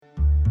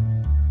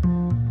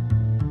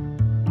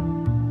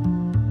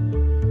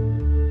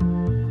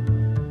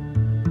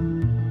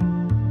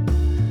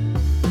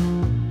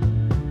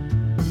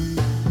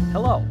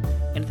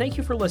Thank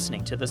you for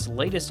listening to this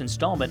latest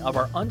installment of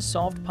our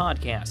Unsolved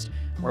podcast,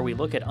 where we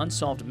look at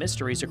unsolved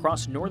mysteries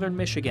across northern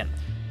Michigan.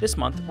 This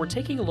month, we're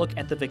taking a look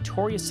at the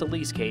Victoria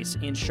Solis case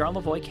in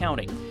Charlevoix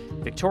County.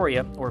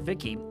 Victoria, or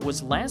Vicky,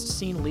 was last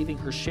seen leaving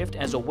her shift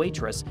as a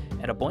waitress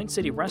at a Boyne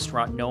City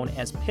restaurant known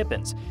as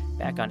Pippin's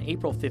back on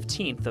April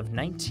 15th of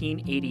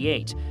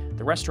 1988.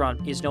 The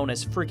restaurant is known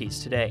as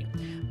Fricky's today.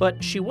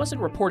 But she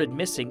wasn't reported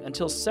missing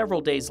until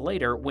several days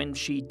later when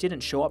she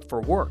didn't show up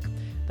for work.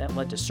 That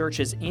led to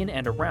searches in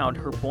and around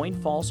her Boyne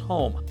Falls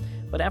home.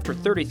 But after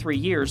 33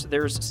 years,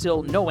 there's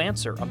still no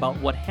answer about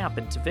what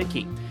happened to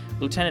Vicky.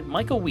 Lieutenant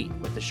Michael Wheat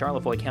with the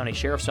Charlevoix County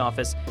Sheriff's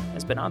Office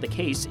has been on the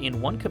case in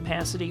one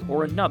capacity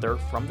or another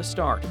from the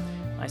start.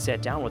 I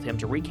sat down with him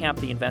to recap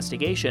the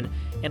investigation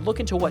and look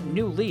into what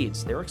new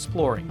leads they're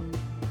exploring.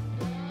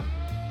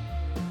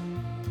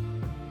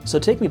 So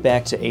take me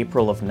back to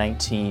April of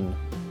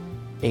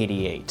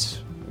 1988.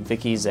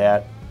 Vicky's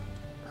at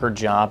her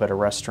job at a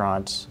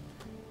restaurant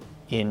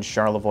in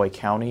Charlevoix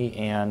County,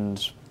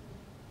 and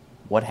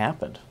what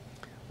happened?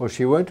 Well,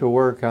 she went to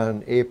work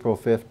on April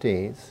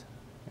 15th,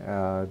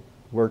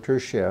 worked her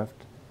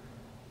shift,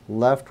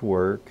 left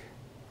work,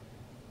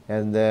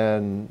 and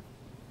then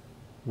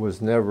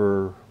was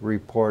never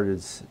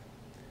reported.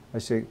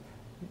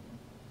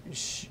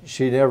 She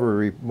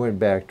never went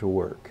back to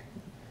work.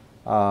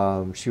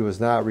 She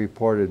was not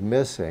reported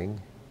missing,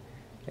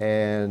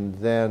 and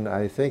then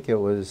I think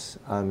it was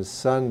on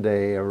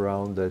Sunday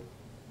around the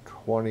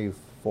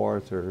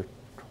 24th or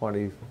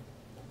 25th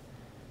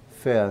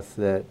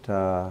that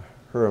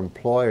her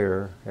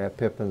employer at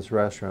Pippin's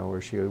restaurant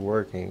where she was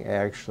working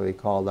actually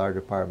called our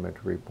department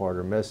to report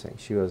her missing.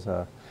 She was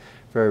a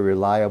very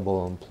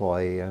reliable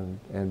employee,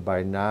 and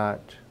by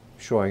not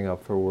showing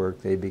up for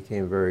work, they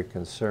became very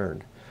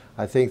concerned.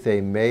 I think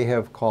they may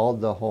have called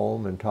the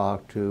home and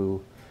talked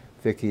to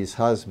Vicky's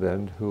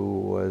husband, who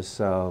was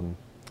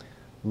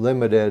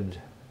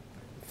limited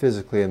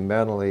physically and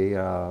mentally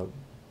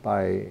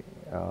by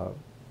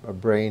a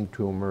brain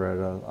tumor at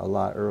a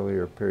lot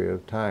earlier period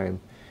of time,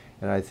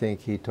 and I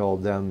think he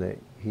told them that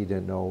he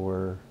didn't know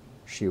where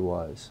she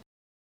was.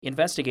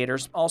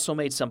 Investigators also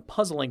made some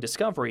puzzling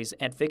discoveries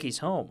at Vicky's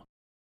home.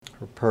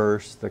 Her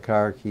purse, the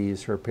car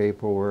keys, her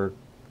paperwork,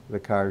 the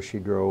car she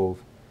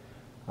drove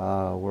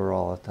were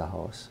all at the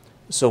house.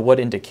 So what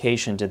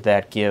indication did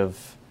that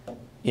give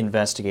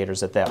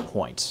investigators at that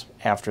point,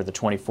 after the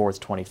 24th,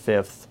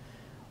 25th,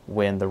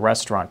 when the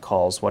restaurant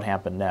calls? What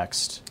happened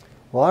next?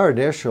 Well, our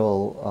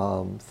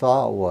initial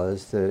thought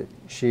was that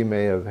she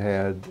may have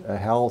had a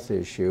health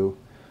issue.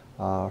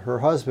 Her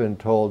husband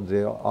told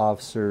the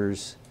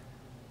officers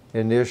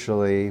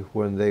initially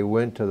when they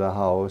went to the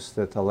house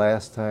that the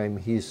last time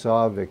he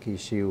saw Vicky,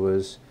 she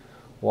was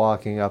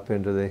walking up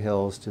into the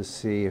hills to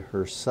see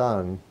her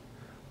son,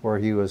 where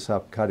he was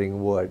up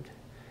cutting wood.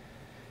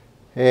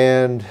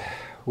 And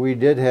we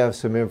did have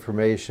some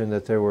information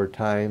that there were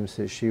times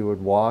that she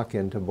would walk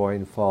into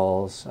Boyne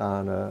Falls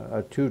on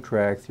a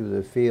two-track through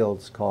the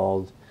fields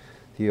called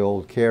the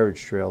Old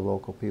Carriage Trail.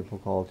 Local people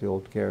call it the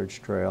Old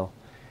Carriage Trail.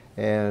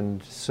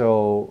 And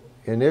so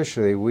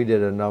initially we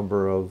did a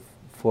number of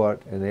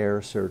foot and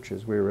air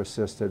searches. We were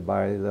assisted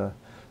by the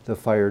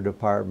fire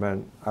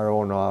department, our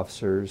own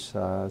officers.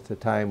 At the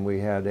time we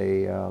had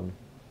a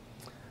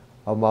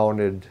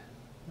mounted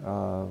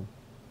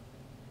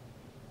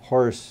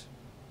horse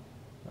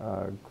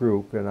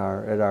group at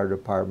our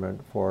department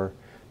for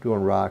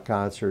doing rock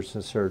concerts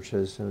and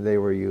searches, and they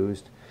were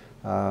used.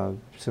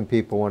 Some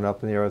people went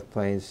up in the air with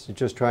planes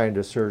just trying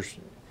to search,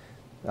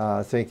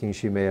 thinking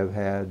she may have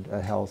had a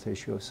health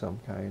issue of some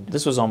kind.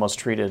 This was almost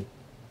treated,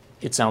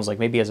 it sounds like,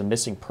 maybe as a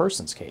missing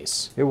persons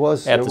case. It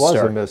was a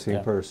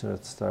missing person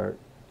at the start,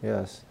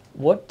 yes.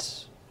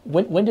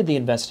 When did the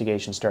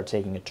investigation start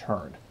taking a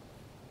turn?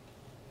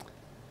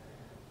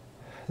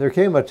 There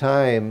came a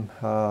time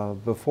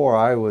before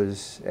I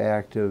was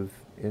active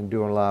in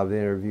doing a lot of the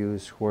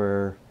interviews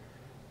where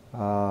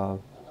some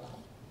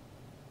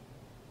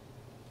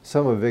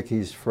of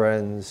Vicky's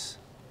friends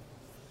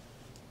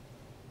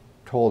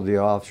told the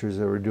officers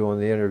that were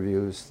doing the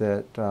interviews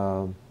that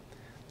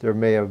there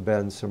may have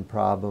been some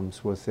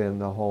problems within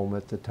the home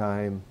at the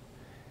time,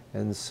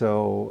 and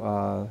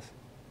so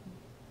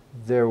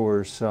there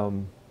were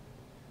some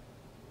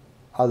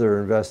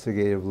other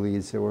investigative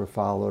leads that were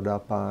followed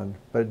up on.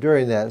 But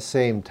during that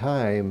same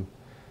time,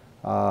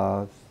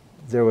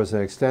 there was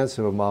an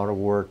extensive amount of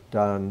work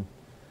done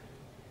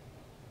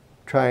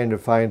trying to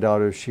find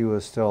out if she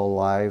was still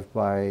alive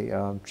by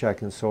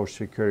checking Social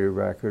Security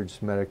records,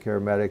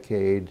 Medicare,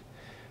 Medicaid.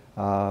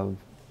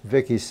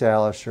 Vicki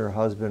Salish, her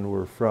husband,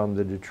 were from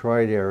the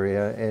Detroit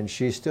area, and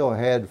she still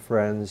had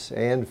friends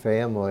and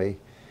family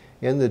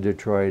in the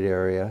Detroit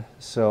area,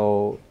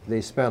 so they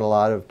spent a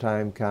lot of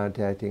time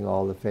contacting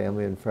all the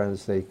family and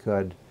friends they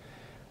could.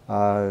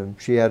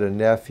 She had a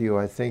nephew,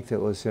 I think, that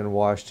was in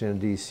Washington,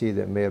 D.C.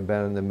 that may have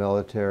been in the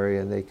military,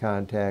 and they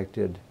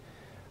contacted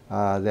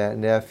that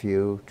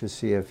nephew to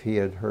see if he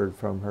had heard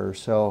from her.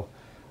 So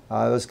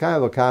it was kind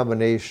of a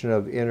combination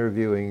of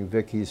interviewing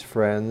Vicky's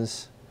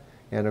friends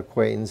and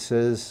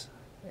acquaintances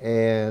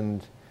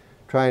and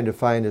trying to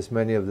find as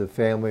many of the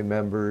family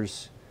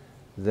members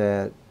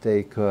that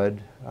they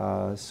could,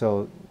 to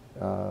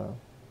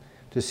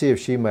see if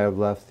she might have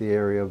left the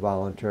area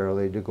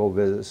voluntarily to go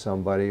visit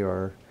somebody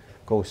or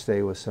go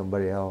stay with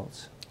somebody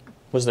else.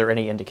 Was there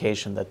any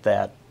indication that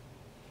that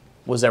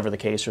was ever the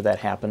case, or that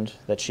happened,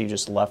 that she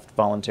just left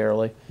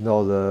voluntarily?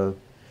 No, the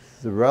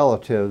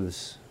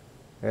relatives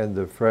and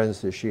the friends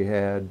that she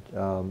had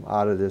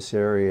out of this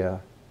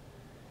area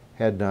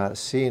had not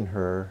seen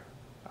her.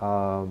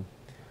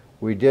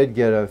 We did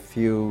get a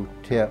few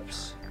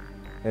tips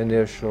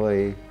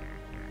initially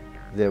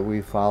that we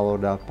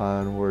followed up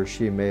on where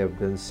she may have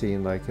been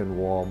seen, like in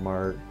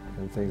Walmart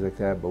and things like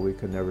that, but we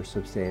could never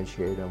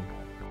substantiate them.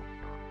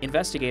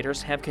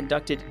 Investigators have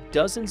conducted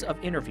dozens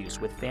of interviews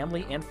with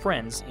family and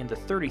friends in the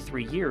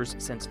 33 years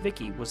since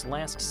Vicki was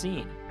last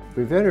seen.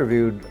 We've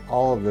interviewed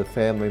all of the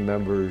family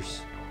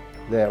members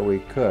that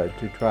we could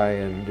to try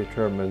and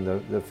determine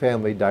the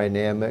family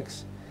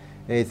dynamics,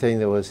 anything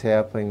that was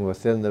happening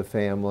within the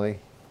family.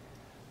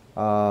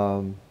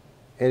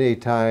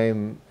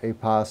 Anytime a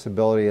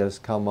possibility has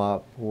come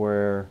up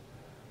where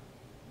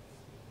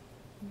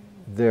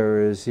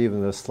there is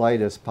even the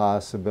slightest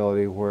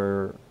possibility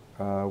where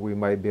we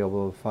might be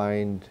able to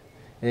find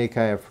any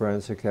kind of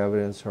forensic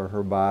evidence or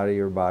her body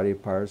or body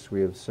parts,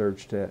 we have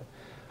searched it.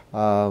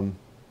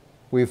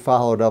 We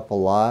followed up a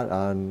lot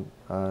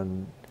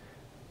on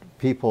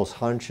people's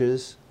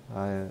hunches.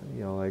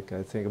 Like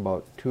I think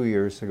about 2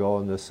 years ago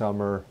in the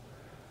summer,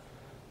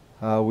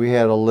 we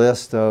had a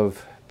list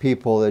of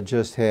people that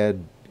just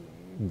had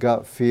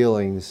gut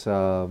feelings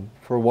for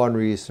one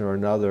reason or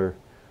another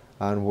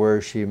on where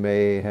she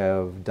may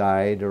have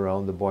died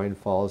around the Boyne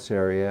Falls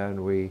area,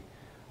 and we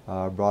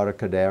brought a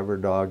cadaver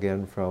dog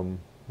in from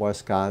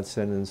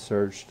Wisconsin and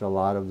searched a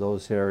lot of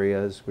those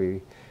areas.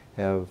 We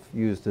have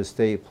used the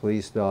state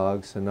police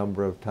dogs a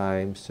number of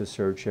times to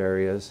search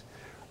areas.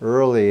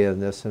 Early in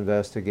this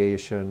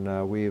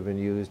investigation, we even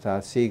used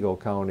Otsego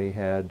County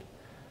had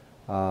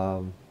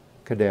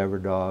cadaver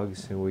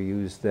dogs, and we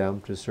used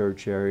them to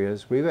search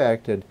areas. We've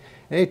acted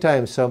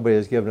anytime somebody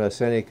has given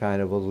us any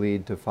kind of a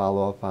lead to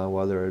follow up on,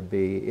 whether it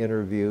be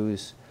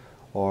interviews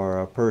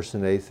or a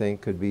person they think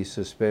could be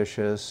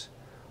suspicious,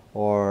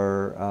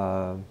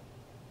 or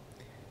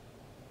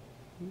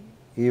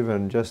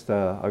even just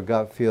a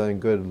gut feeling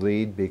good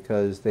lead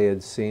because they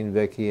had seen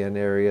Vicki in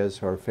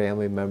areas or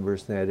family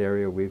members in that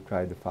area. We've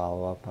tried to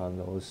follow up on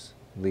those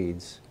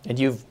leads. And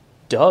you've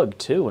dug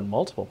too in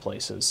multiple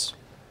places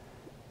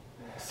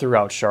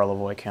throughout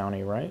Charlevoix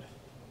County, right?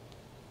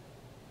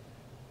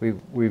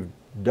 We've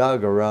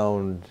dug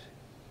around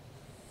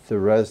the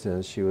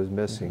residence she was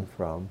missing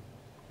from.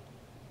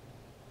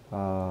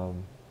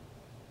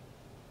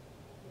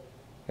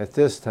 At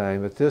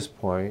this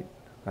point,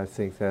 I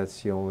think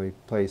that's the only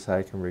place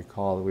I can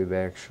recall that we've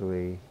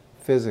actually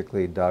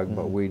physically dug,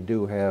 but we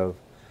do have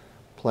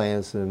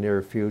plans in the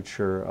near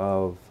future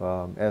of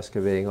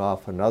excavating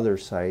off another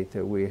site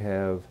that we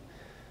have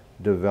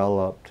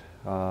developed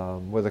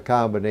with a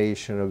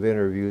combination of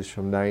interviews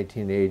from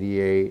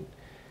 1988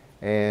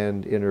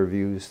 and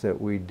interviews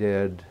that we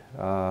did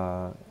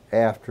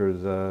after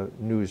the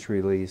news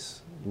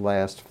release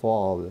last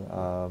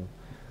fall.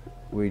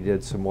 We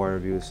did some more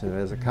interviews, and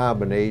as a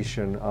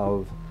combination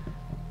of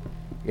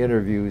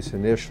interviews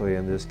initially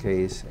in this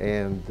case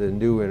and the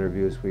new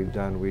interviews we've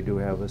done, we do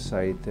have a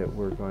site that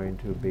we're going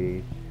to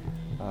be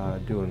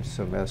doing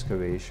some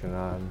excavation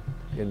on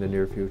in the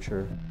near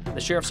future. The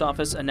Sheriff's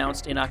Office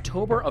announced in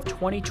October of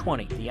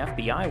 2020 the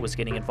FBI was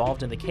getting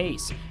involved in the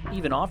case,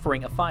 even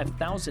offering a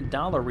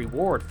 $5,000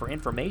 reward for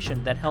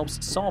information that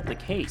helps solve the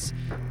case.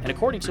 And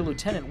according to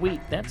Lieutenant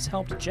Wheat, that's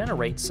helped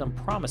generate some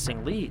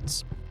promising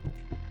leads.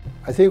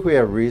 I think we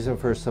have reason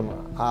for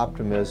some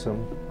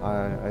optimism.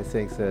 I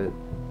think that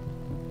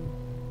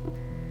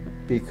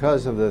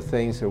because of the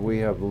things that we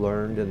have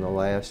learned in the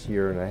last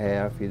year and a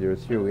half, either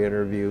through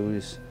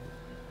interviews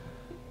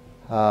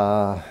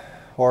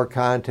or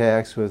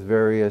contacts with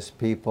various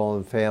people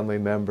and family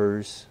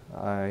members,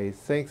 I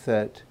think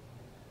that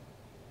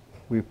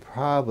we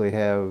probably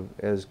have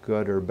as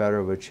good or better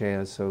of a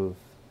chance of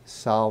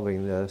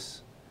solving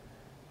this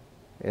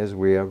as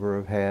we ever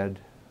have had.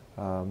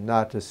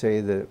 Not to say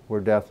that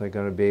we're definitely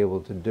going to be able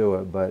to do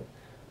it, but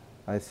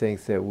I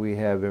think that we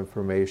have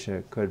information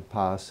that could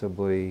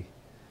possibly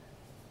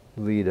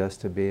lead us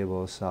to be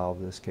able to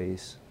solve this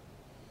case.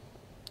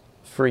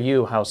 For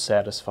you, how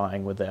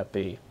satisfying would that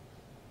be?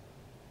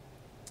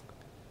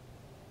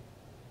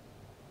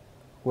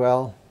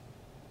 Well,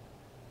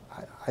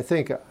 I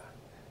think,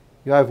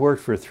 I've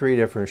worked for 3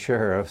 different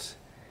sheriffs,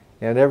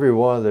 and every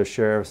one of the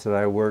sheriffs that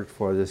I worked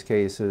for, this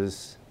case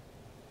has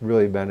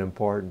really been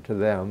important to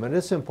them, and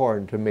it's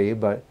important to me,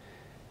 but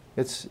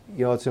it's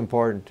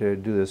important to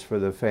do this for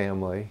the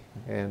family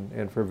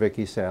and for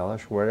Vicki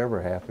Salish,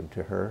 whatever happened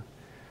to her.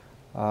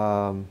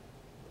 Our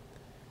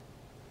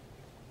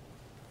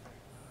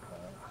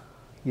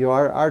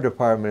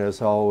department has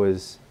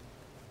always,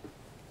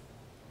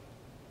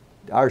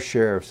 our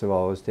sheriffs have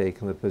always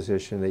taken the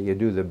position that you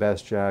do the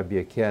best job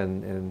you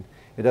can, and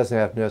it doesn't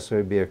have to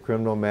necessarily be a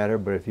criminal matter,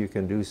 but if you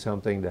can do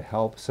something to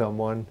help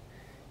someone,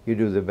 you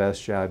do the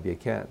best job you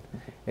can.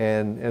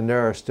 And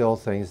there are still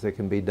things that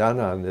can be done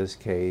on this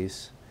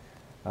case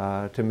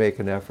to make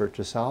an effort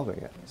to solving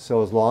it.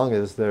 So as long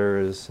as there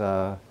is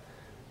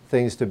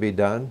things to be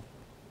done,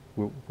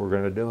 we're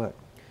going to do it.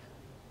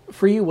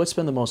 For you, what's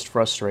been the most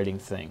frustrating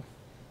thing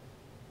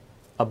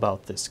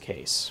about this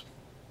case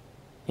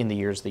in the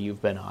years that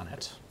you've been on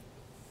it?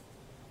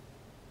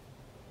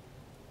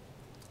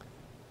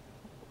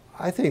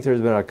 I think there's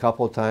been a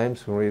couple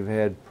times when we've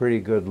had pretty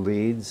good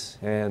leads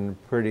and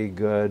pretty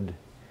good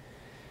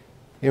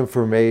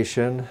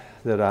information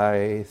that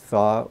I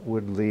thought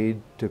would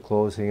lead to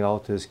closing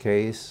out this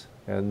case,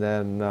 and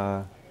then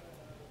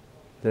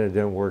it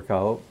didn't work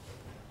out.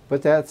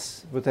 But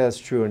that's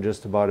true in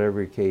just about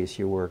every case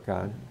you work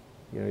on.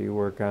 You know, you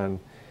work on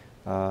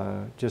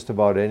just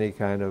about any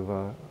kind of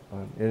an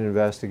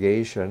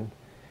investigation,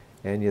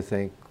 and you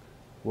think,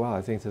 well,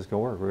 I think this is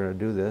going to work. We're going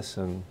to do this,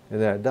 and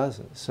then it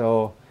doesn't.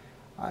 So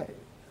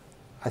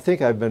I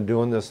think I've been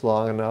doing this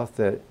long enough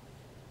that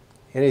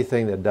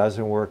anything that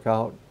doesn't work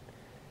out,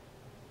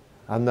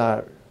 I'm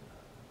not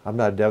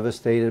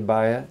devastated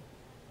by it.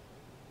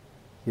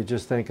 You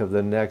just think of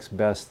the next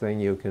best thing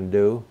you can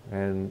do,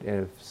 and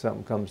if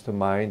something comes to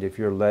mind, if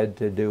you're led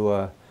to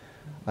do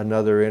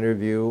another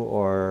interview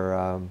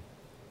or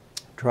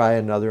try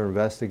another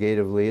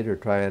investigative lead or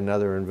try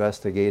another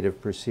investigative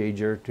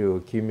procedure to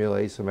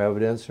accumulate some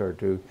evidence or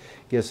to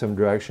get some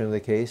direction in the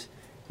case,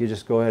 you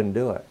just go ahead and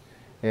do it.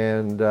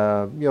 And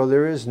you know,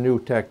 there is new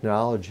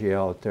technology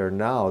out there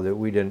now that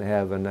we didn't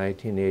have in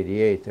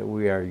 1988 that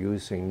we are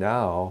using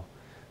now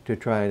to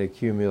try and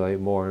accumulate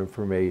more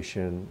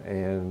information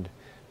and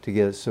to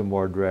get some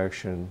more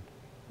direction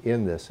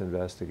in this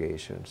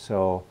investigation.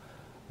 So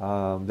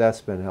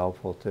that's been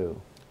helpful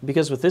too.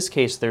 Because with this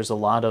case, there's a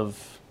lot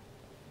of,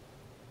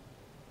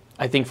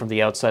 I think from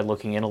the outside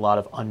looking in, a lot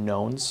of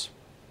unknowns.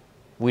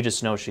 We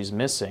just know she's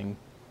missing.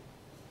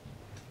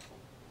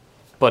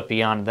 But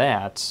beyond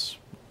that,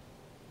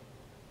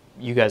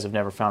 you guys have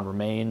never found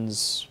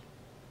remains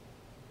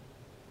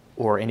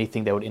or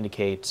anything that would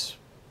indicate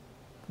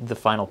the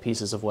final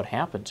pieces of what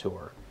happened to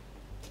her.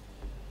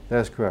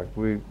 That's correct.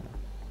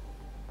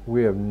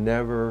 We have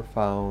never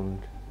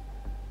found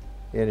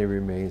any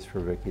remains for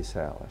Vicki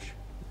Salish.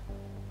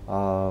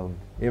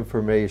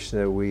 Information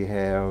that we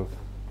have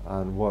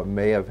on what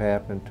may have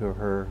happened to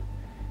her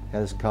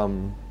has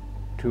come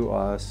to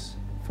us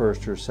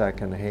first or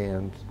second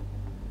hand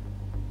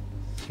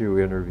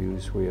through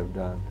interviews we have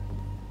done.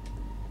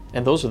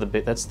 And those are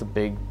that's the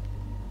big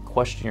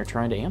question you're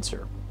trying to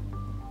answer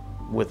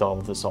with all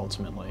of this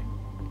ultimately.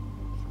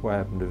 What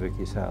happened to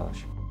Vicki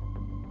Salish?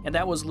 And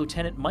that was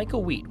Lieutenant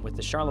Michael Wheat with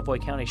the Charlevoix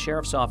County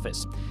Sheriff's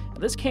Office.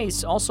 This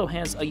case also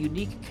has a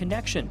unique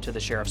connection to the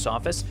Sheriff's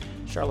Office.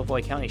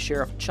 Charlevoix County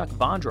Sheriff Chuck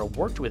Bondra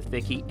worked with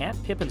Vicki at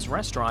Pippin's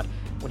Restaurant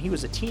when he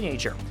was a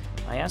teenager.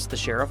 I asked the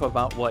sheriff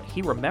about what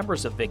he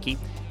remembers of Vicki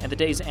and the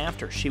days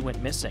after she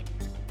went missing.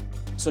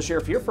 So,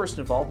 Sheriff, your first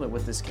involvement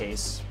with this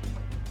case,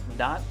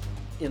 not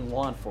in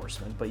law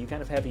enforcement, but you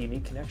kind of have a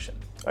unique connection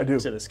I do.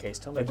 to this case.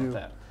 Tell me about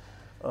that.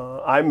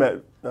 I met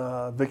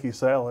Vicki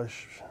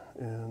Salish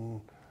in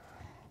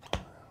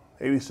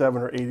 87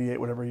 or 88,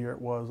 whatever year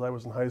it was. I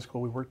was in high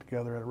school. We worked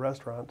together at a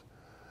restaurant.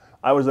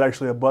 I was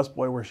actually a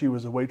busboy where she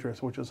was a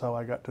waitress, which is how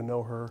I got to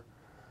know her.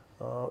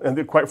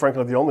 And quite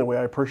frankly, the only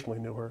way I personally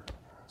knew her.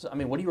 So, I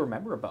mean, what do you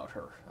remember about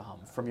her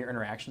from your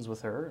interactions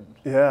with her?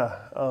 Yeah.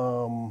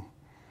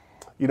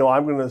 You know,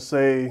 I'm going to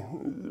say,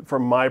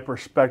 from my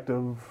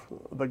perspective,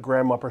 the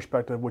grandma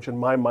perspective, which in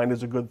my mind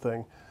is a good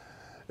thing,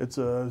 it's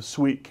a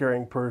sweet,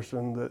 caring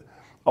person that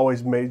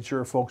always made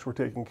sure folks were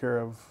taken care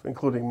of,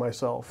 including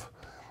myself.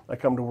 I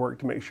come to work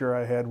to make sure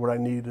I had what I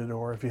needed,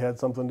 or if you had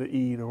something to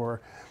eat,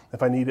 or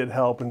if I needed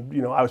help. And,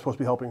 you know, I was supposed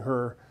to be helping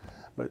her,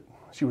 but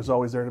she was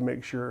always there to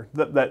make sure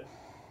that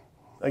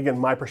again,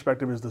 my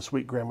perspective is the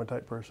sweet grandma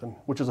type person,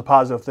 which is a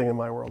positive thing in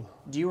my world.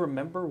 Do you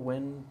remember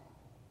when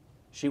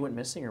she went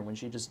missing or when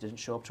she just didn't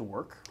show up to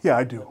work? Yeah,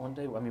 I do. That one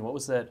day? I mean, what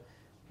was that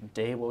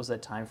day? What was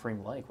that time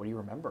frame like? What do you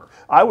remember?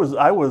 I was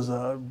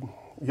a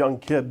young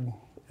kid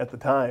at the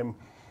time.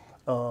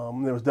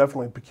 It was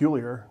definitely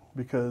peculiar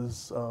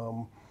because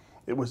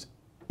it was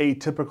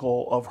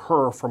atypical of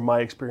her from my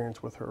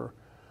experience with her.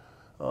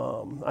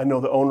 I know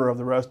the owner of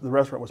the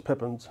restaurant was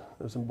Pippin's.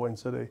 It was in Boyne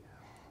City.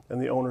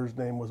 And the owner's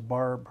name was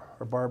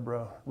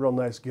Barbara, real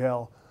nice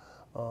gal.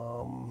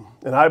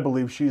 And I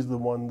believe she's the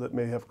one that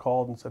may have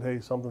called and said, hey,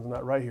 something's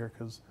not right here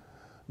because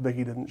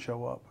Vicki didn't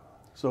show up.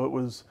 So it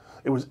was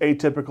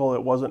atypical,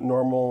 it wasn't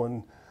normal,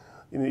 and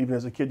you know, even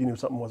as a kid you knew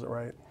something wasn't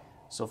right.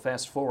 So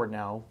fast forward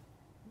now,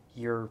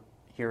 you're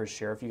here as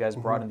sheriff. You guys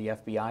brought in the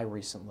FBI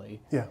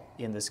recently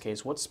in this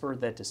case. What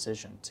spurred that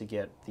decision to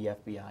get the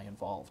FBI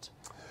involved?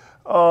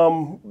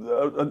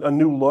 A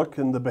new look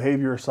in the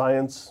behavior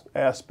science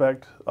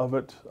aspect of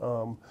it,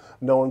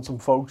 knowing some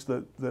folks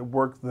that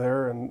worked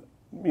there and,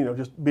 you know,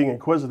 just being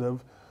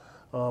inquisitive.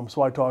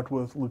 So I talked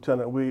with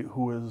Lieutenant Wheat,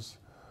 who has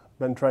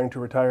been trying to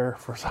retire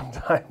for some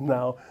time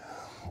now,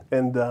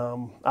 And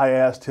I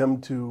asked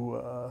him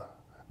to,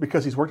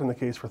 because he's worked on the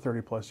case for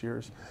 30 plus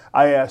years,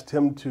 I asked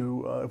him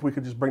to, if we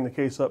could just bring the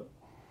case up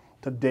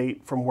to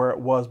date from where it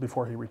was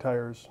before he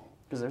retires.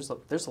 Because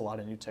there's a lot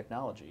of new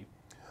technology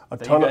A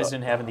that ton you guys of,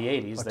 didn't have in the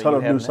 80s. a that ton you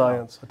of have new now.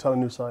 science, a ton of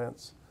new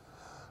science.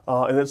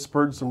 And it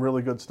spurred some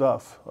really good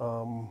stuff.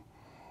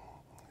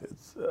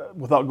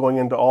 Without going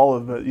into all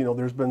of it,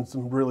 there's been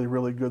some really,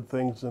 really good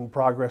things, and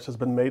progress has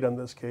been made on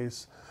this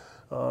case,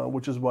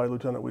 which is why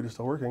Lieutenant Weed is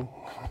still working.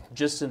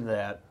 Just in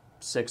that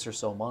 6 or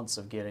so months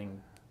of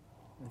getting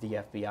the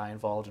FBI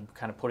involved and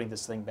kind of putting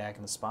this thing back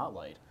in the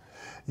spotlight.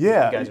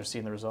 Yeah. You guys are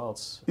seeing the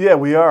results. Yeah,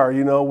 we are.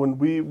 When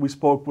we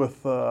spoke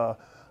with a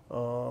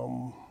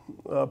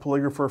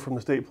polygrapher from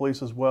the state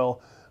police as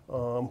well,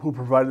 who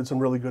provided some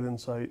really good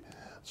insight.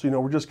 So,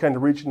 we're just kind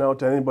of reaching out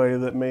to anybody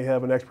that may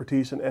have an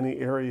expertise in any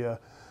area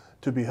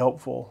to be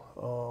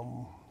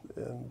helpful.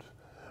 And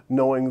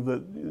knowing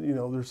that,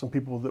 there's some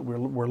people that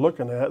we're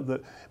looking at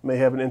that may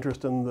have an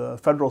interest in the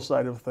federal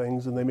side of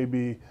things, and they may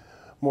be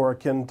more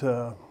akin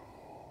to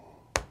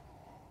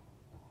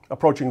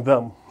approaching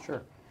them.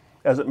 Sure.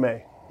 As it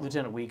may.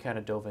 Lieutenant, we kind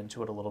of dove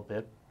into it a little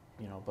bit,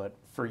 but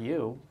for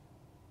you,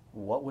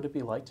 what would it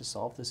be like to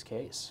solve this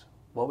case?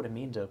 What would it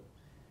mean to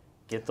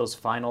get those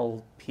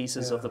final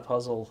pieces of the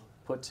puzzle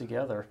put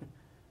together?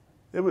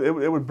 It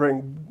would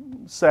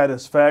bring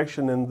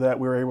satisfaction in that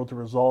we were able to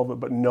resolve it,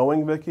 but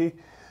knowing Vicki,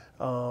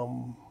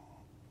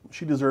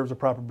 she deserves a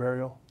proper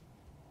burial.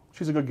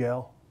 She's a good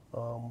gal.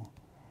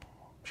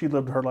 She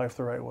lived her life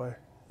the right way,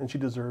 and she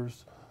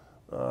deserves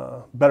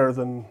better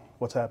than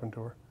what's happened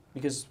to her.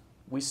 Because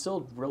we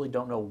still really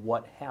don't know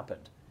what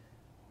happened.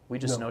 We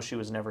just know she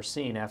was never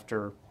seen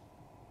after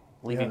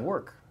leaving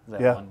work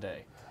that one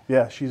day.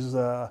 Yeah, she's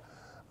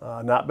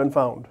not been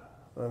found.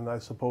 And I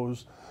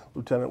suppose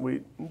Lieutenant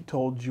Wheat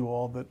told you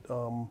all that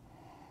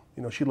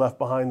she left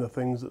behind the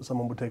things that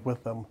someone would take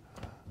with them.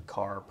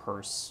 Car,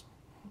 purse,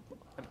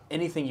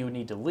 anything you would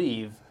need to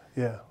leave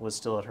was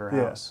still at her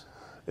house.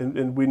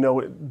 And we know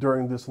it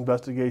during this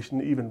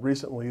investigation, even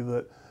recently,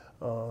 that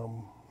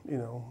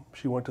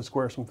she went to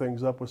square some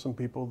things up with some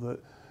people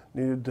that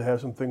needed to have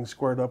some things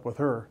squared up with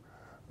her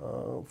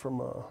from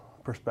a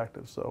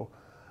perspective. So,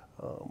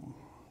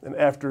 and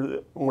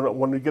after,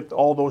 when we get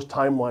all those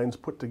timelines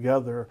put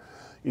together,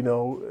 it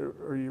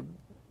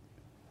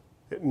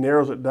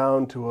narrows it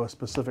down to a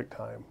specific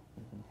time,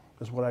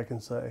 is what I can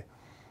say,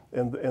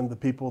 and the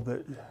people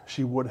that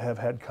she would have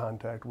had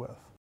contact with.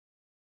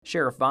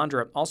 Sheriff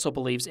Vondra also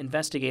believes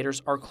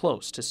investigators are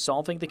close to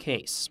solving the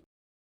case.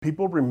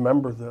 People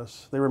remember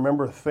this. They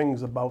remember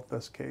things about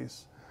this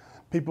case.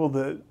 People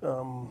that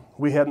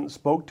we hadn't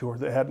spoke to or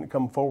that hadn't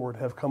come forward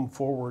have come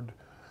forward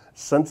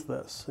since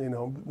this.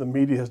 The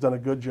media has done a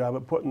good job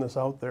at putting this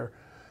out there.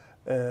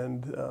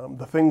 And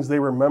the things they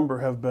remember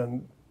have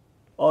been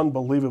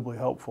unbelievably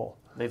helpful.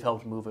 They've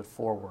helped move it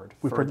forward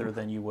further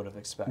than you would have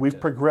expected. We've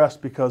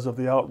progressed because of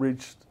the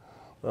outreach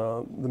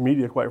the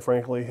media, quite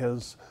frankly,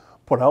 has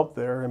put out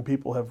there, and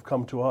people have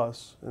come to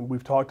us. And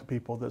we've talked to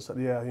people that said,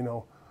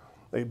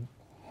 they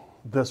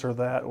this or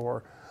that,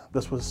 or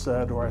this was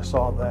said, or I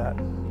saw that,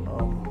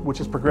 which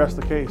has progressed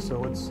the case.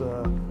 So it's,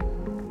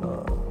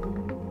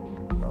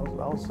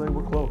 I'll say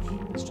we're close.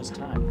 It's just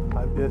time.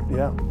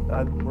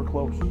 We're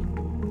close.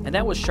 And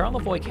that was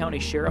Charlevoix County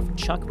Sheriff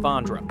Chuck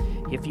Vondra.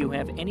 If you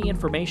have any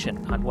information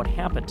on what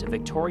happened to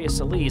Victoria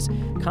Solis,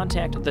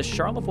 contact the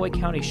Charlevoix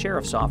County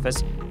Sheriff's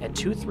Office at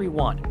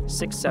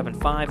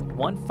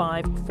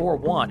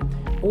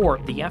 231-675-1541 or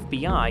the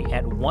FBI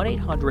at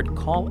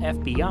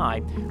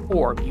 1-800-CALL-FBI,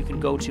 or you can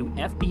go to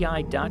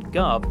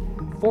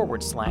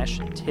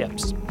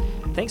fbi.gov/tips.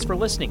 Thanks for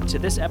listening to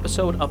this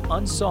episode of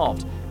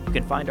Unsolved. You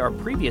can find our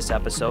previous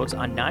episodes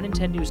on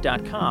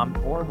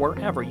 9and10news.com or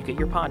wherever you get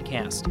your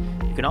podcast.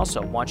 You can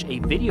also watch a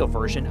video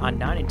version on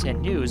 9 and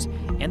 10 News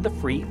and the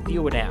free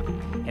View It app.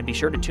 And be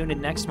sure to tune in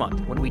next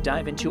month when we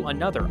dive into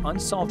another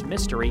unsolved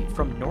mystery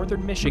from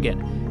northern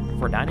Michigan.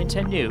 For 9 and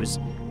 10 News,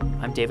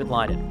 I'm David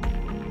Leiden.